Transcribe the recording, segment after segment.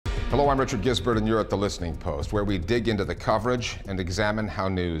Hello, I'm Richard Gisbert, and you're at The Listening Post, where we dig into the coverage and examine how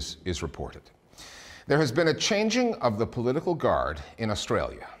news is reported. There has been a changing of the political guard in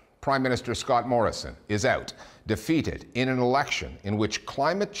Australia. Prime Minister Scott Morrison is out, defeated in an election in which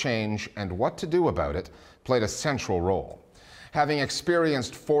climate change and what to do about it played a central role. Having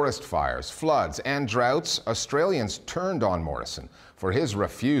experienced forest fires, floods, and droughts, Australians turned on Morrison for his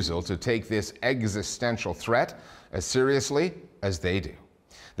refusal to take this existential threat as seriously as they do.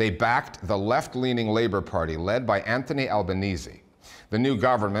 They backed the left-leaning Labour Party led by Anthony Albanese. The new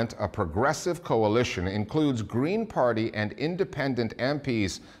government, a progressive coalition, includes Green Party and independent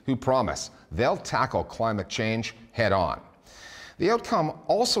MPs who promise they'll tackle climate change head-on. The outcome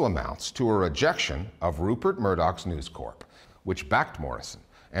also amounts to a rejection of Rupert Murdoch's News Corp, which backed Morrison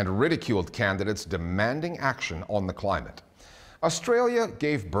and ridiculed candidates demanding action on the climate. Australia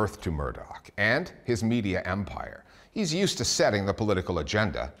gave birth to Murdoch and his media empire. He's used to setting the political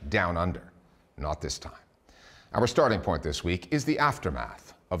agenda down under. Not this time. Our starting point this week is the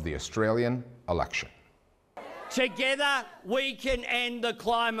aftermath of the Australian election. Together we can end the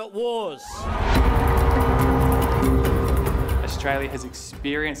climate wars. Australia has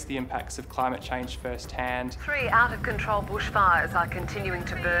experienced the impacts of climate change firsthand. 3 out-of-control bushfires are continuing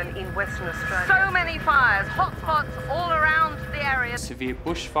to burn in Western Australia. So many fires, hotspots all around the area. Severe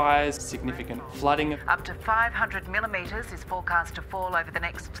bushfires, significant flooding. Up to 500 millimetres is forecast to fall over the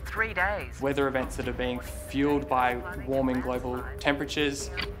next 3 days. Weather events that are being fuelled by warming global temperatures.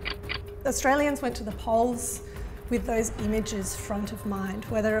 Australians went to the polls with those images front of mind,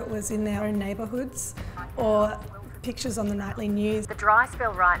 whether it was in their own neighbourhoods or pictures on the nightly news. The dry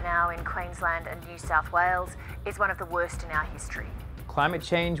spell right now in Queensland and New South Wales is one of the worst in our history. Climate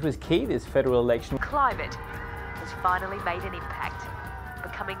change was key this federal election. Climate has finally made an impact,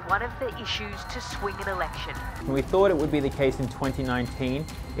 becoming one of the issues to swing an election. We thought it would be the case in 2019.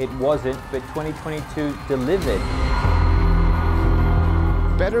 It wasn't, but 2022 delivered.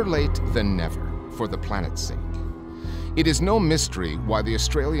 Better late than never, for the planet's sake. It is no mystery why the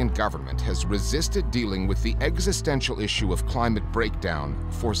Australian government has resisted dealing with the existential issue of climate breakdown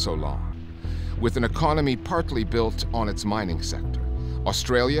for so long. With an economy partly built on its mining sector,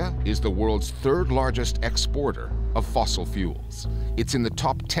 Australia is the world's 3rd largest exporter of fossil fuels. It's in the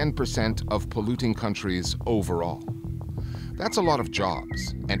top 10% of polluting countries overall. That's a lot of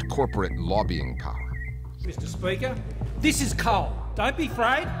jobs and corporate lobbying power. Mr. Speaker, this is coal. Don't be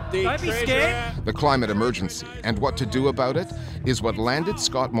afraid. Don't be scared. The climate emergency and what to do about it is what landed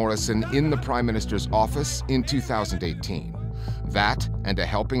Scott Morrison in the Prime Minister's office in 2018. That and a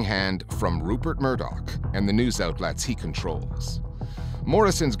helping hand from Rupert Murdoch and the news outlets he controls.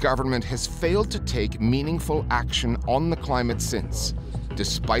 Morrison's government has failed to take meaningful action on the climate since,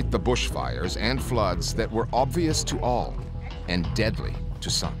 despite the bushfires and floods that were obvious to all and deadly to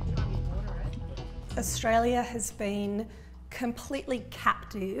some. Australia has been completely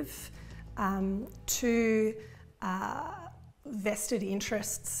captive to vested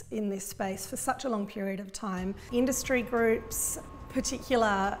interests in this space for such a long period of time. Industry groups,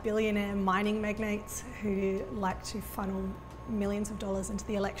 particular billionaire mining magnates who like to funnel millions of dollars into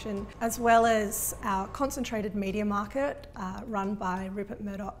the election, as well as our concentrated media market run by Rupert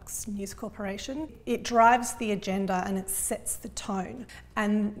Murdoch's News Corporation. It drives the agenda and it sets the tone,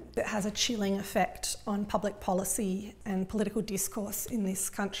 and it has a chilling effect on public policy and political discourse in this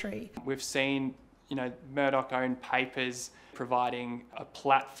country. We've seen, Murdoch-owned papers providing a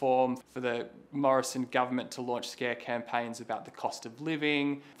platform for the Morrison government to launch scare campaigns about the cost of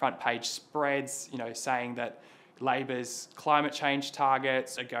living, front page spreads, saying that Labor's climate change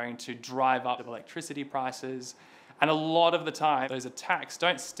targets are going to drive up electricity prices. And a lot of the time, those attacks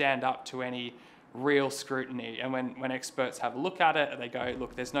don't stand up to any real scrutiny. And when experts have a look at it, they go,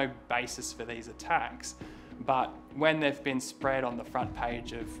 look, there's no basis for these attacks. But when they've been spread on the front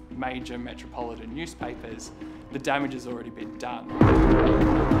page of major metropolitan newspapers, the damage has already been done.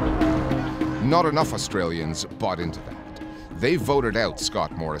 Not enough Australians bought into that. They voted out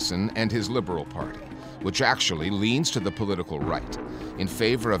Scott Morrison and his Liberal Party, which actually leans to the political right, in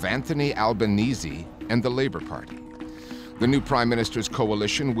favor of Anthony Albanese and the Labour Party. The new Prime Minister's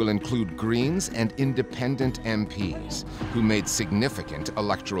coalition will include Greens and independent MPs who made significant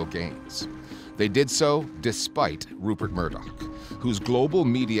electoral gains. They did so despite Rupert Murdoch, whose global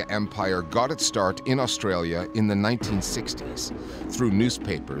media empire got its start in Australia in the 1960s through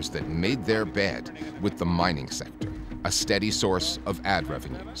newspapers that made their bed with the mining sector, a steady source of ad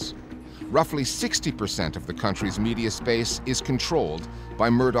revenues. Roughly 60% of the country's media space is controlled by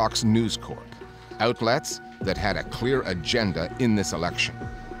Murdoch's News Corp, outlets that had a clear agenda in this election,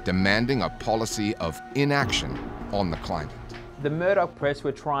 demanding a policy of inaction on the climate. The Murdoch press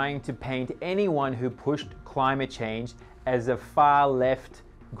were trying to paint anyone who pushed climate change as a far-left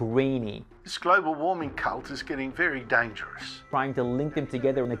greenie. This global warming cult is getting very dangerous. Trying to link them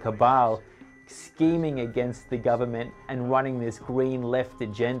together in a cabal, scheming against the government and running this green left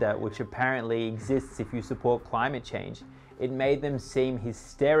agenda, which apparently exists if you support climate change. It made them seem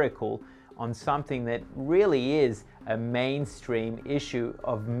hysterical on something that really is a mainstream issue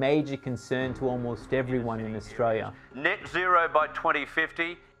of major concern to almost everyone in Australia. Net zero by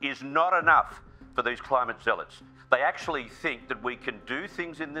 2050 is not enough for these climate zealots. They actually think that we can do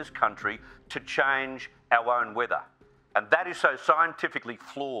things in this country to change our own weather. And that is so scientifically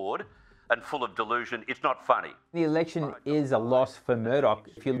flawed and full of delusion, it's not funny. The election is a loss for Murdoch.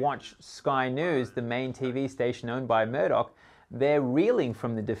 If you watch Sky News, the main TV station owned by Murdoch, they're reeling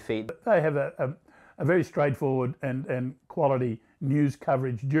from the defeat. They have a very straightforward and quality news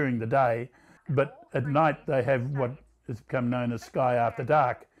coverage during the day, but at night they have what has become known as Sky After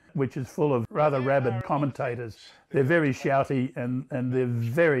Dark, which is full of rather rabid commentators. They're very shouty and they're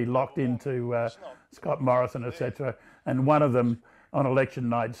very locked into Scott Morrison, etc. And one of them on election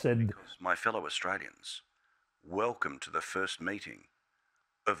night said, "My fellow Australians, welcome to the first meeting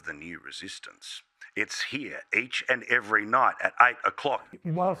of the new resistance. It's here each and every night at 8 o'clock.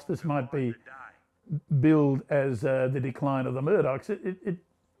 Whilst this might be billed as the decline of the Murdochs, it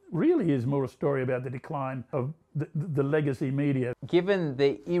really is more a story about the decline of the legacy media. Given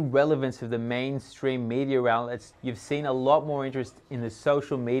the irrelevance of the mainstream media outlets, you've seen a lot more interest in the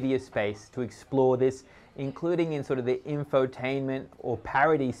social media space to explore this, including in sort of the infotainment or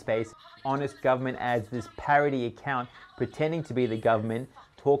parody space. Honest Government adds this parody account pretending to be the government,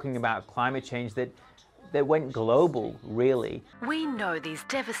 talking about climate change that went global, really. We know these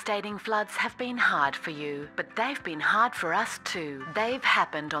devastating floods have been hard for you, but they've been hard for us too. They've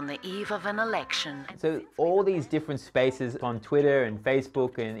happened on the eve of an election. So all these different spaces on Twitter and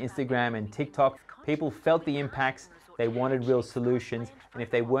Facebook and Instagram and TikTok, people felt the impacts, they wanted real solutions, and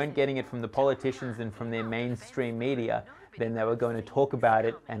if they weren't getting it from the politicians and from their mainstream media, then they were going to talk about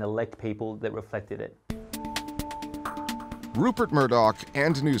it and elect people that reflected it. Rupert Murdoch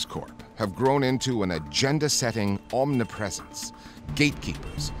and News Corp have grown into an agenda-setting omnipresence,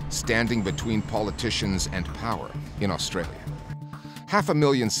 gatekeepers standing between politicians and power in Australia.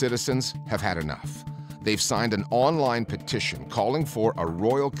 500,000 citizens have had enough. They've signed an online petition calling for a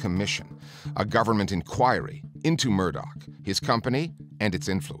royal commission, a government inquiry into Murdoch, his company, and its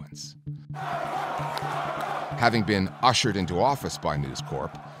influence. Having been ushered into office by News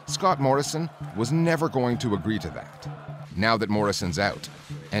Corp, Scott Morrison was never going to agree to that. Now that Morrison's out,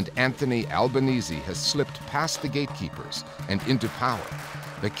 and Anthony Albanese has slipped past the gatekeepers and into power,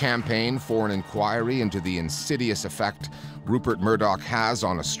 the campaign for an inquiry into the insidious effect Rupert Murdoch has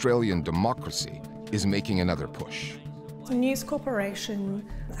on Australian democracy is making another push. News Corporation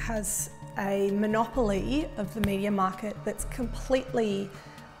has a monopoly of the media market that's completely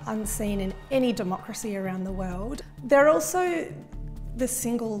unseen in any democracy around the world. They're also the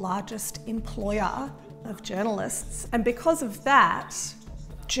single largest employer of journalists, and because of that,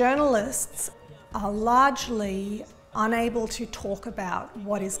 journalists are largely unable to talk about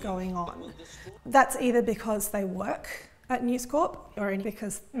what is going on. That's either because they work at News Corp or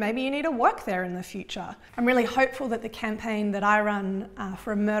because maybe you need to work there in the future. I'm really hopeful that the campaign that I run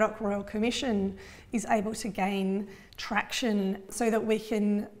for a Murdoch Royal Commission is able to gain traction so that we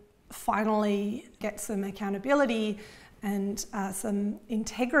can finally get some accountability and some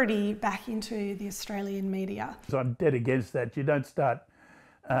integrity back into the Australian media. So I'm dead against that. You don't start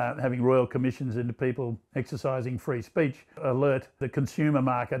having royal commissions into people exercising free speech. Alert the consumer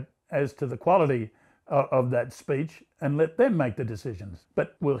market as to the quality of that speech and let them make the decisions.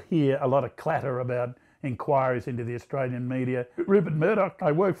 But we'll hear a lot of clatter about inquiries into the Australian media. Rupert Murdoch,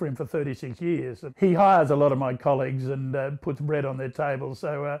 I worked for him for 36 years. He hires a lot of my colleagues and puts bread on their table,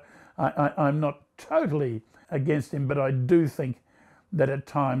 so I'm not totally against him, but I do think that at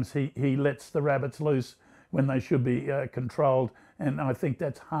times he lets the rabbits loose when they should be controlled, and I think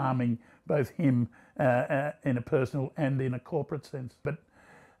that's harming both him in a personal and in a corporate sense. But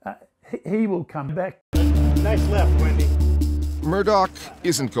he will come back. Nice left, Wendy. Murdoch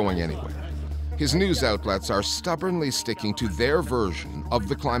isn't going anywhere. His news outlets are stubbornly sticking to their version of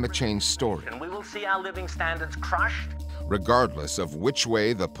the climate change story. And we will see our living standards crushed. Regardless of which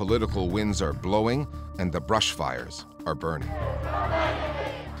way the political winds are blowing and the brush fires are burning.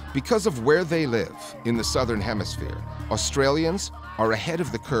 Because of where they live in the Southern Hemisphere, Australians are ahead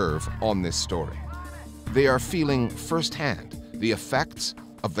of the curve on this story. They are feeling firsthand the effects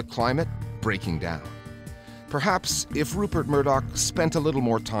of the climate breaking down. Perhaps if Rupert Murdoch spent a little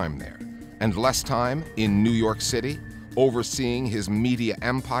more time there and less time in New York City overseeing his media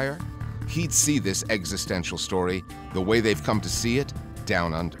empire, he'd see this existential story the way they've come to see it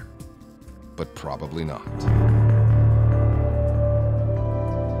down under. But probably not.